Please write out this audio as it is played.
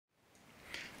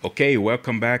Okay,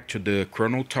 welcome back to the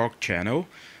CHRONO TALK channel.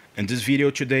 In this video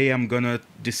today, I'm gonna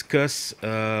discuss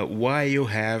why you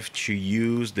have to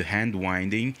use the hand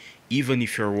winding even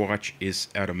if your watch is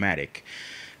automatic,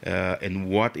 and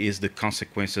what is the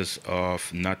consequences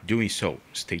of not doing so.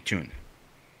 Stay tuned.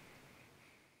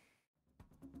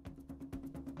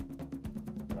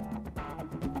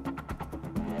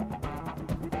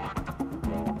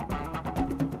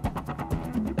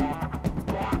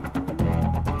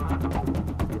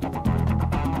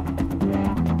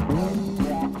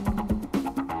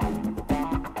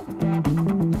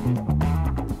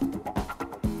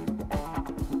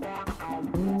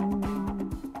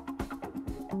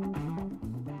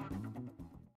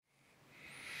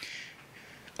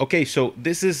 Okay, so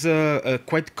this is a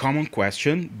quite common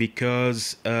question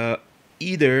because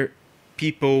either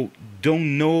people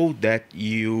don't know that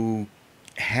you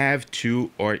have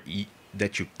to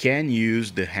that you can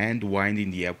use the hand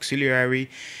winding, the auxiliary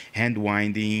hand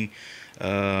winding,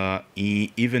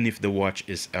 even if the watch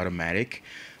is automatic,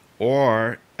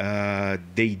 or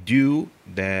they do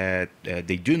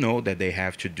know that they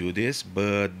have to do this,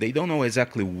 but they don't know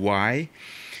exactly why,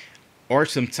 or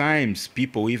sometimes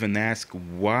people even ask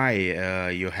why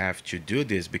you have to do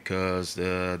this because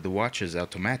the watch is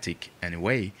automatic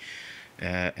anyway,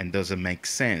 and doesn't make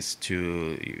sense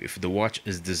to if the watch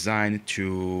is designed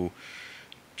to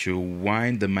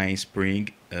wind the mainspring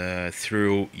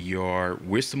through your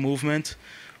wrist movement.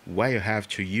 Why you have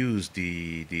to use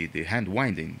the hand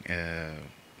winding?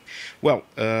 Well,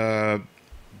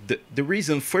 the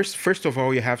reason, first of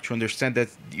all, you have to understand that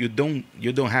you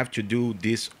don't have to do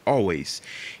this always.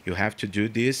 You have to do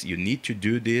this, you need to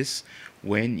do this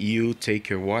when you take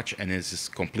your watch and it's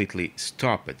completely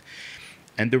stopped.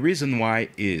 And the reason why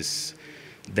is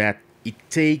that it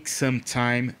takes some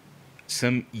time,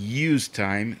 some use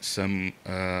time, some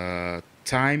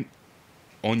time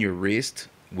on your wrist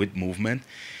with movement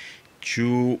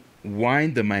to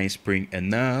wind the mainspring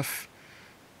enough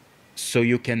so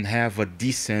you can have a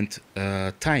decent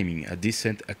timing, a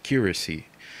decent accuracy,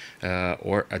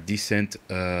 or a decent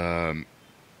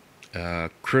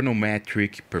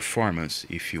chronometric performance,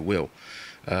 if you will.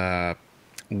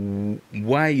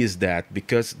 Why is that?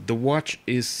 Because the watch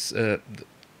is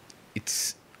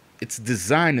it's it's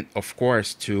designed, of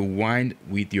course, to wind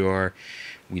with your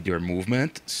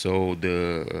movement. So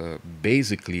the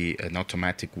basically an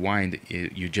automatic wind,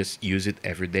 you just use it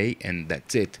every day and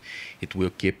that's it. It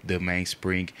will keep the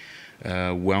mainspring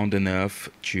wound enough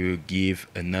to give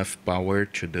enough power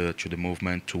to the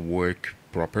movement to work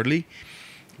properly.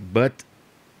 But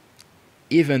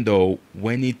even though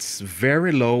when it's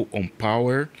very low on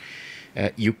power,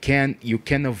 you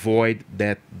can avoid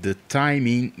that the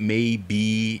timing may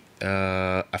be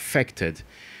affected,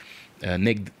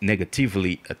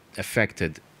 negatively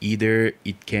affected. Either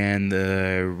it can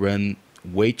run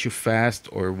way too fast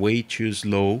or way too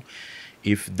slow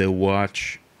if the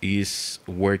watch is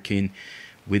working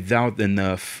without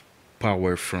enough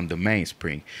power from the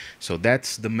mainspring. So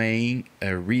that's the main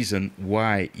reason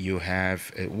why you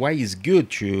have why it's good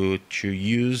to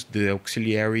use the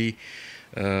auxiliary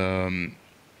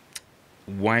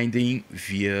winding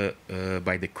via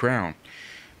by the crown.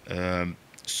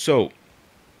 So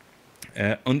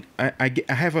I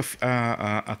have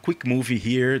a quick movie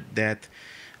here that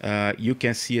you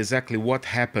can see exactly what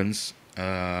happens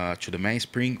to the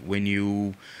mainspring when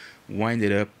you wind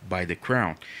it up by the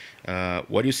crown.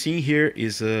 What you see here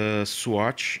is a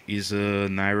swatch, is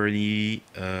an irony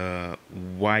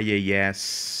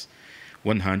YAS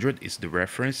 100 is the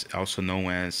reference, also known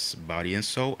as body and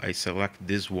soul. I select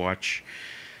this watch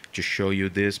to show you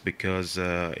this because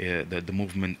the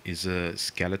movement is a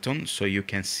skeleton, so you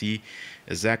can see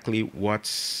exactly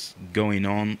what's going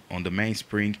on the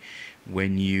mainspring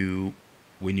when you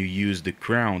use the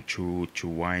crown to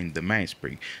wind the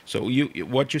mainspring. So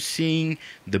what you're seeing,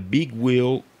 the big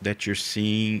wheel that you're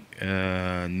seeing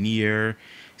near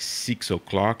 6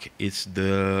 o'clock, is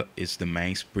the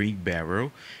mainspring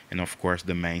barrel, and of course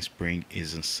the mainspring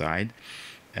is inside.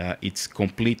 It's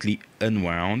completely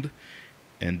unwound,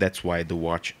 and that's why the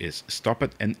watch is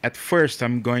stopped. And at first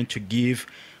I'm going to give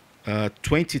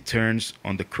 20 turns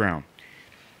on the crown,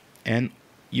 and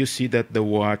you see that the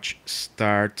watch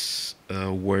starts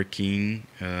working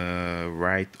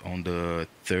right on the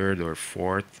third or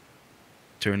fourth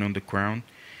turn on the crown.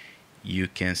 You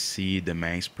can see the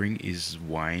mainspring is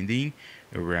winding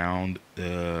around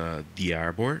the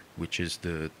arbor, which is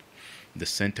the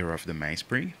center of the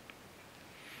mainspring.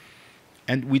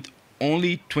 And with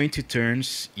only 20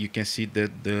 turns, you can see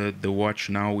that the watch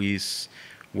now is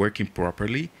working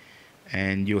properly,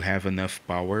 and you have enough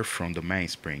power from the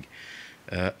mainspring.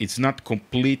 It's not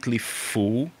completely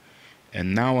full,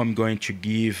 and now I'm going to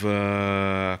give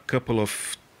a couple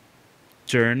of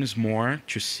turns more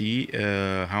to see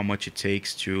how much it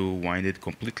takes to wind it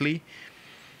completely.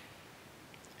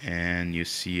 And you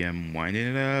see I'm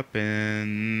winding it up,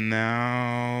 and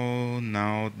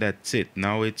now that's it.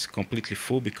 Now it's completely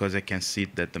full because I can see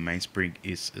that the mainspring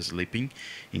is sleeping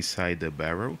inside the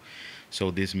barrel. So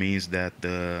this means that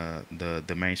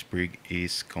the mainspring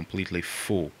is completely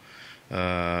full.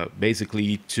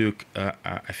 Basically it took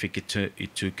I think it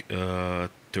took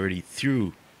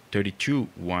 32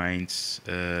 winds,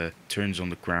 turns on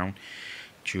the crown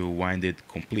to wind it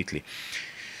completely.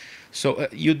 So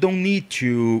you don't need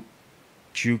to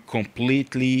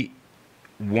completely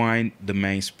wind the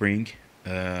mainspring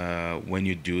when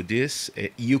you do this.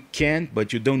 You can,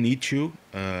 but you don't need to.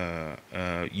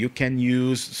 You can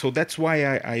use. So that's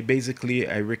why I basically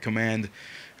I recommend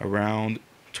around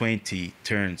 20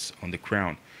 turns on the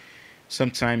crown.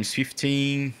 Sometimes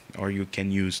 15, or you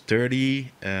can use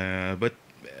 30. But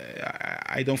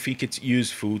I don't think it's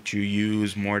useful to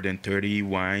use more than 30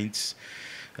 winds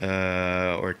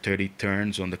or 30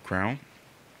 turns on the crown,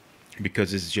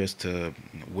 because it's just a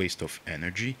waste of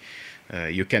energy.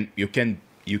 You can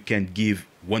give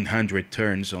 100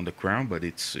 turns on the crown, but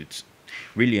it's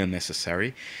really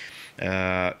unnecessary.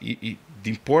 The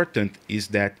important is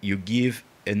that you give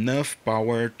enough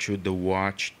power to the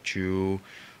watch to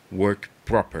work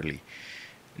properly.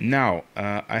 Now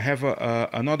I have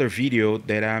another video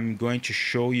that I'm going to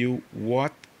show you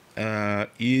what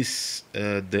is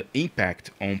the impact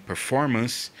on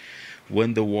performance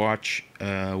when the watch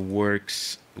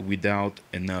works without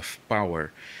enough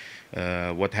power.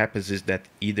 What happens is that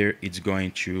either it's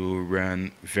going to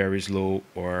run very slow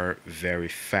or very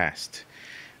fast,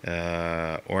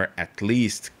 or at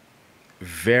least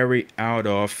very out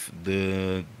of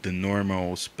the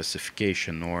normal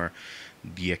specification or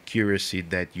the accuracy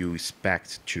that you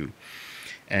expect to.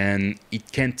 And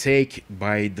it can take,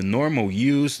 by the normal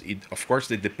use, of course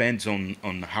it depends on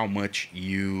how much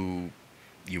you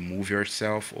move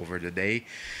yourself over the day,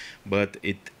 but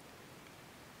it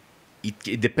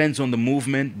depends on the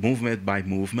movement by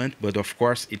movement. But of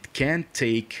course it can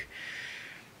take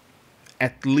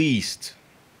at least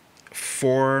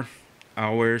 4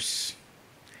 hours,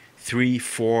 3,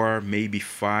 4, maybe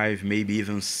 5, maybe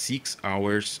even 6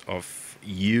 hours of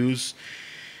use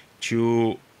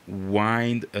to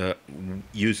wind,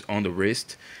 use on the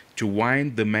wrist, to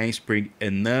wind the mainspring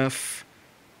enough,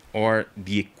 or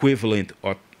the equivalent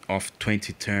of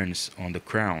 20 turns on the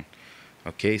crown.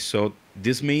 Okay, so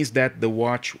this means that the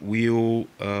watch will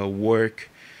work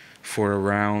for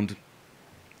around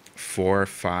 4,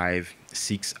 5,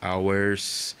 6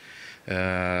 hours,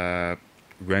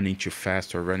 running too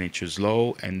fast or running too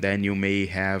slow, and then you may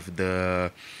have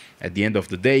at the end of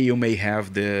the day you may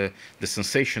have the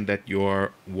sensation that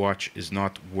your watch is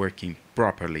not working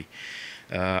properly.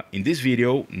 In this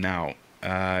video now,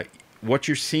 what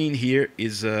you're seeing here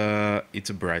is it's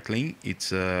a Breitling.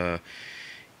 It's a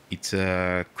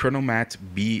Chronomat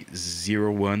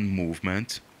B01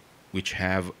 movement, which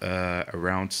have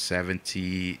around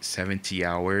 70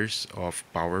 hours of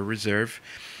power reserve.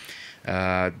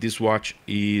 This watch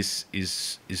is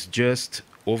just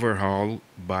overhauled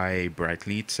by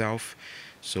Breitling itself,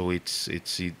 so it's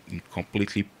in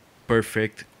completely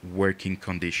perfect working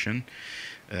condition.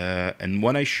 And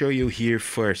what I show you here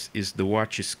first is the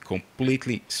watch is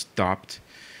completely stopped,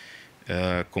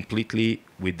 completely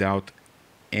without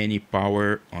any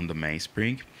power on the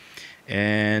mainspring.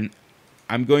 And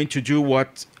I'm going to do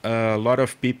what a lot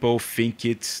of people think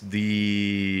it's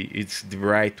the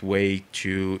right way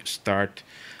to start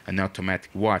an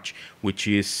automatic watch, which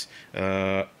is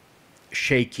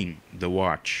shaking the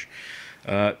watch.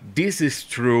 This is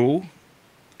true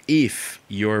if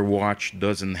your watch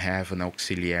doesn't have an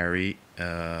auxiliary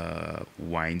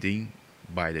winding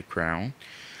by the crown,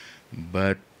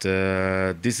 but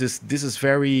this is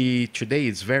very, today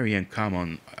it's very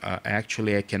uncommon.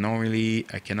 Actually, I can only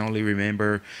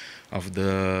remember of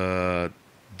the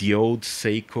old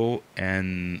Seiko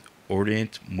and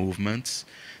Orient movements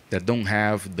that don't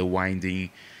have the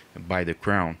winding by the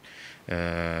crown.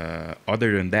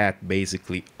 Other than that,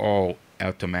 basically all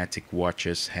automatic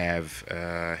watches have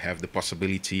the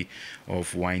possibility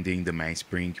of winding the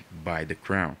mainspring by the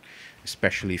crown,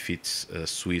 especially if it's a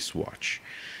Swiss watch.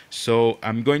 So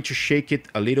I'm going to shake it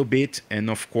a little bit, and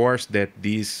of course that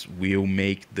this will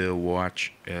make the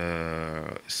watch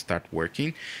start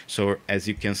working. So as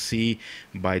you can see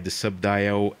by the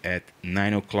subdial at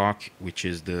 9 o'clock, which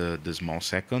is the small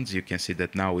seconds, you can see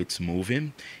that now it's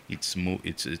moving. It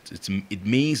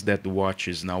means that the watch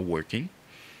is now working.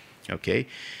 Okay,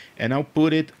 and I'll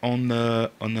put it on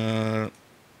a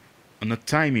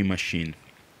timing machine.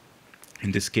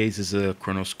 In this case, is a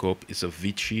chronoscope. It's a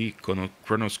Vichy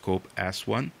chronoscope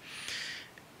S1.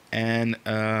 And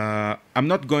I'm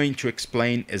not going to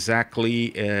explain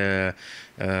exactly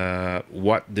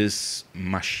what this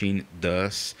machine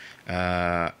does.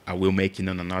 I will make it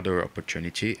on another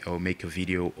opportunity. I will make a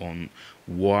video on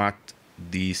what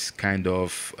this kind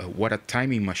of what a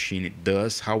timing machine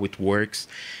does, how it works,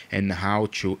 and how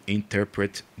to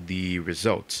interpret the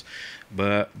results.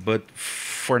 But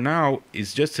for now,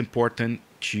 it's just important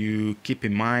to keep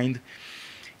in mind.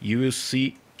 You will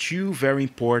see two very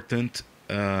important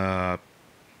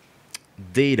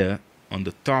data on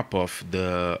the top of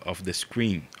the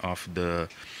screen of the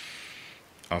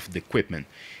equipment.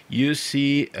 You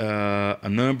see a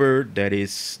number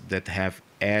that have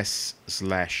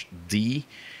S/D,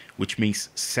 which means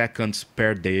seconds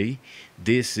per day.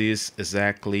 This is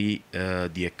exactly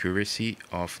the accuracy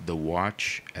of the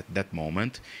watch at that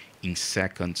moment in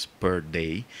seconds per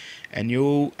day. And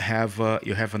you have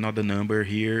another number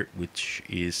here, which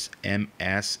is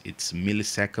ms. It's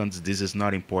milliseconds. This is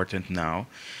not important now.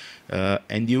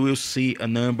 And you will see a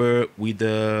number with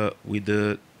the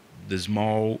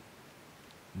small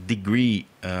degree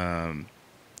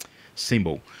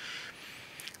symbol.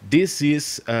 This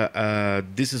is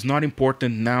not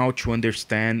important now to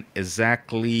understand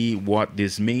exactly what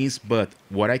this means, but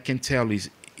what I can tell is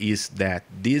that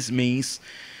this means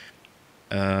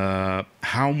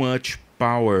how much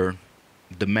power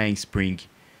the mainspring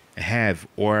have,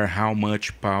 or how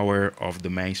much power of the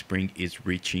mainspring is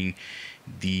reaching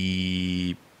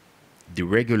the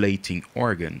regulating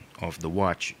organ of the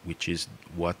watch, which is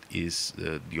what is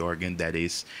the organ that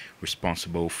is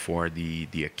responsible for the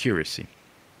accuracy.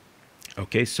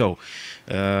 Okay, so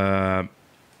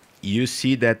you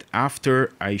see that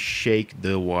after I shake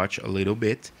the watch a little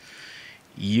bit,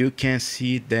 you can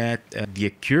see that the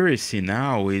accuracy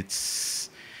now it's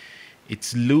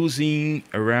losing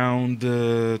around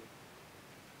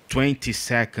 20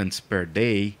 seconds per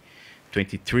day.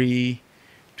 23,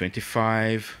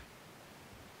 25,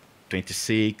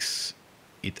 26.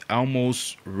 It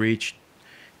almost reached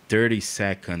 30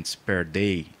 seconds per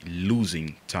day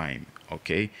losing time.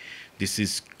 Okay, this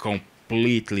is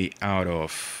completely out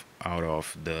of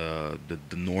the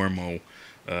normal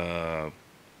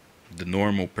the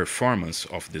normal performance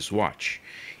of this watch,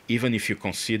 even if you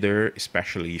consider,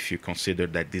 especially if you consider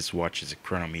that this watch is a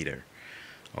chronometer.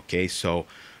 Okay, so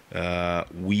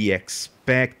we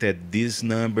expected this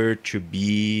number to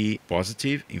be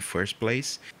positive in first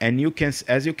place, and you can,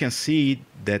 as you can see,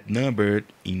 that number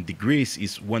in degrees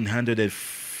is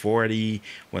 140,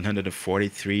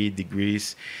 143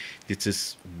 degrees. This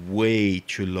is way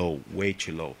too low, way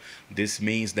too low. This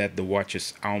means that the watch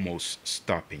is almost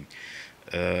stopping.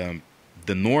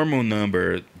 The normal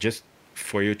number, just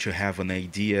for you to have an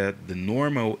idea, the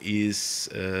normal is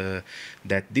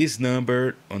that this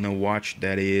number on a watch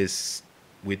that is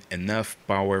with enough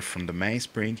power from the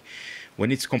mainspring, when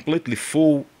it's completely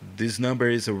full, this number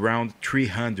is around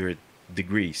 300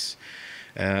 degrees.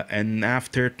 And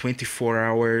after 24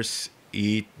 hours,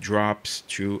 it drops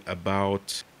to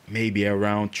about maybe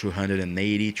around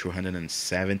 280,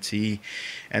 270,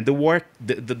 and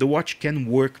the watch can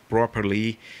work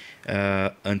properly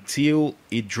until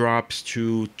it drops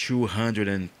to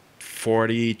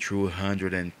 240,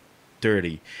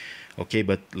 230. Okay,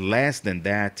 but less than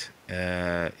that,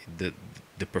 the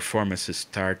performances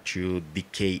start to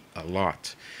decay a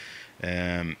lot.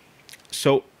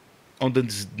 So on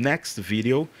the next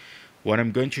video, what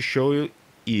I'm going to show you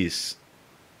is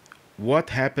what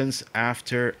happens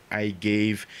after I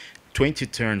gave 20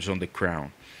 turns on the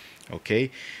crown. Okay,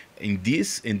 in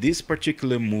this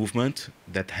particular movement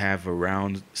that have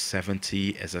around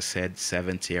 70, as I said,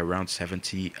 around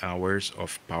 70 hours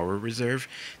of power reserve.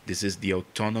 This is the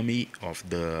autonomy of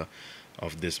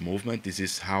this movement. This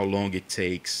is how long it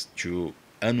takes to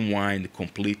unwind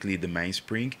completely the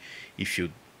mainspring if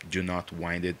you do not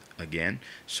wind it again.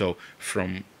 So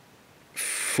from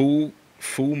full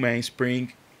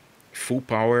mainspring, full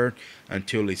power,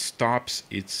 until it stops,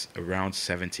 it's around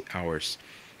 70 hours.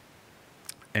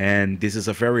 And this is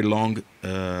a very long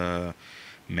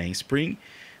mainspring,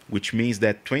 which means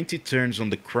that 20 turns on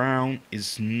the crown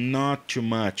is not too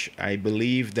much. I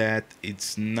believe that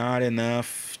it's not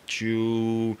enough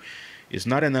to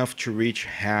reach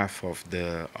half of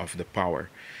the power.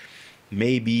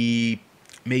 Maybe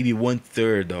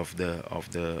 1/3 of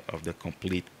the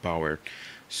complete power.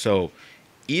 So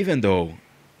even though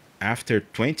after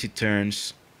 20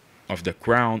 turns of the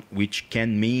crown, which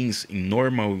can means in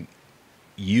normal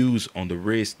use on the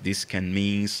wrist, this can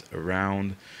mean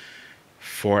around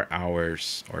 4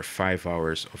 hours or 5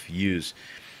 hours of use.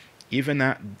 Even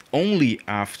only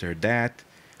after that,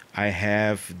 I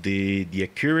have the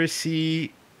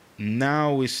accuracy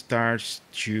now it starts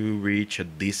to reach a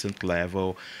decent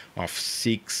level of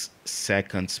 6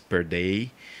 seconds per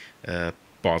day, uh,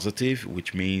 positive,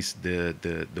 which means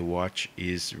the watch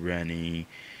is running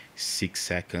 6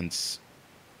 seconds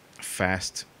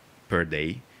fast per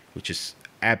day, which is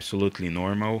absolutely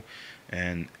normal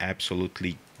and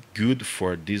absolutely good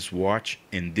for this watch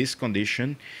in this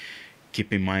condition.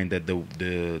 Keep in mind that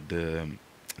the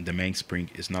mainspring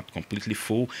is not completely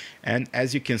full, and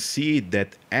as you can see,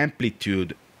 that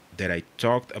amplitude that I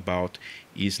talked about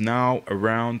is now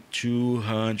around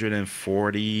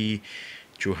 240,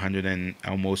 200 and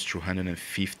almost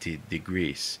 250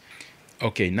 degrees.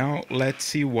 Okay, now let's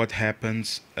see what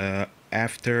happens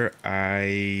after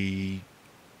I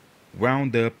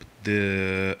wound up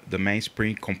the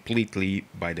mainspring completely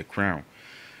by the crown.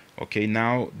 Okay,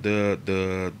 now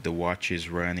the watch is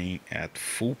running at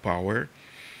full power,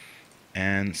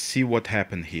 and see what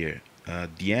happened here.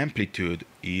 The amplitude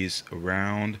is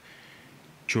around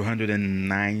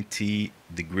 290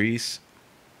 degrees,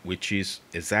 which is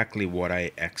exactly what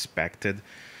I expected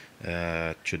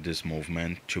to this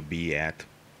movement to be at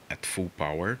full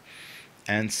power.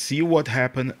 And see what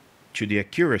happened to the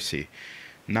accuracy.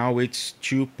 Now it's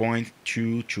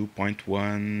 2.2,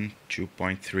 2.1,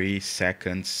 2.3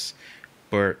 seconds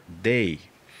per day.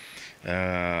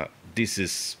 This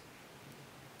is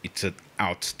it's an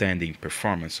outstanding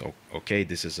performance. Okay,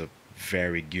 this is a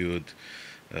very good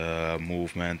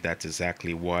movement. That's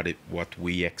exactly what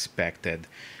we expected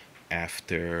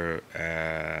after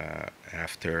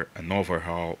after an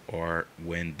overhaul or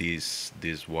when this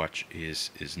watch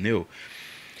is new.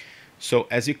 So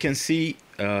as you can see,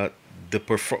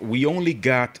 we only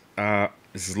got a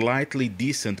slightly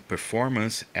decent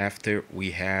performance after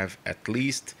we have at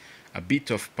least a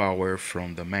bit of power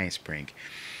from the mainspring.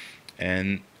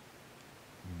 And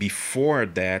before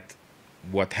that,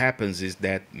 what happens is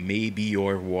that maybe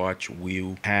your watch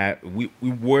will have we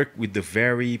work with the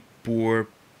very poor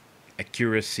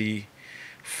accuracy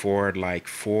for like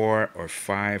 4 or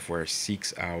 5 or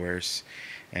 6 hours,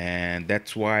 and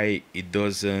that's why it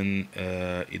doesn't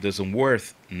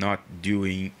worth not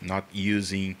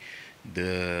using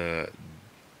the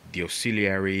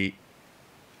auxiliary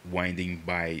winding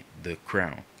by the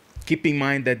crown. Keep in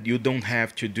mind that you don't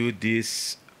have to do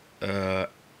this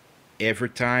every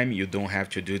time. You don't have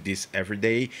to do this every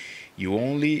day. You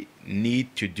only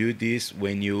need to do this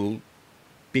when you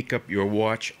pick up your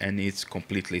watch and it's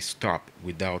completely stopped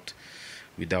without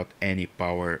any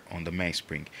power on the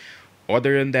mainspring.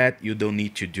 Other than that, you don't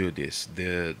need to do this.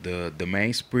 The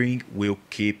mainspring will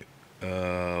keep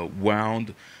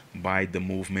wound by the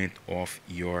movement of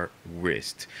your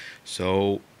wrist.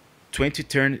 So 20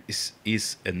 turns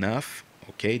is enough.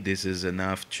 Okay, this is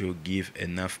enough to give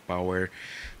enough power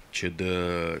to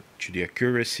the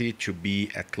accuracy to be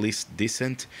at least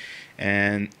decent,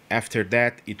 and after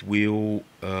that it will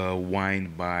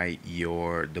wind by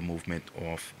the movement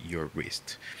of your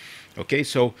wrist. Okay,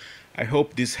 so I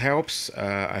hope this helps.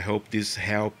 I hope this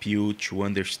help you to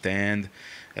understand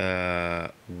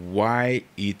why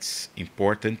it's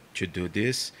important to do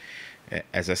this.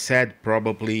 As I said,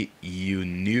 probably you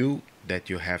knew that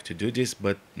you have to do this,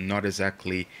 but not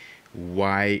exactly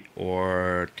why,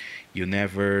 or you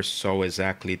never saw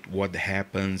exactly what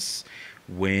happens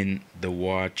when the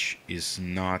watch is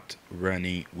not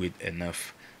running with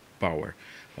enough power.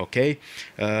 Okay,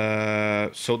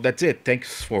 so that's it.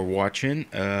 Thanks for watching.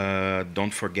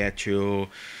 Don't forget to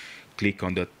click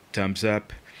on the thumbs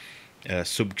up,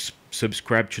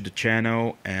 subscribe to the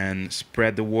channel, and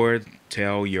spread the word.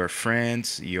 Tell your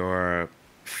friends, your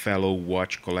fellow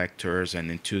watch collectors and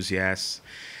enthusiasts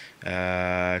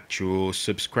to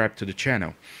subscribe to the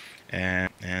channel.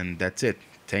 And that's it.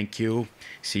 Thank you.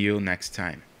 See you next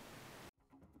time.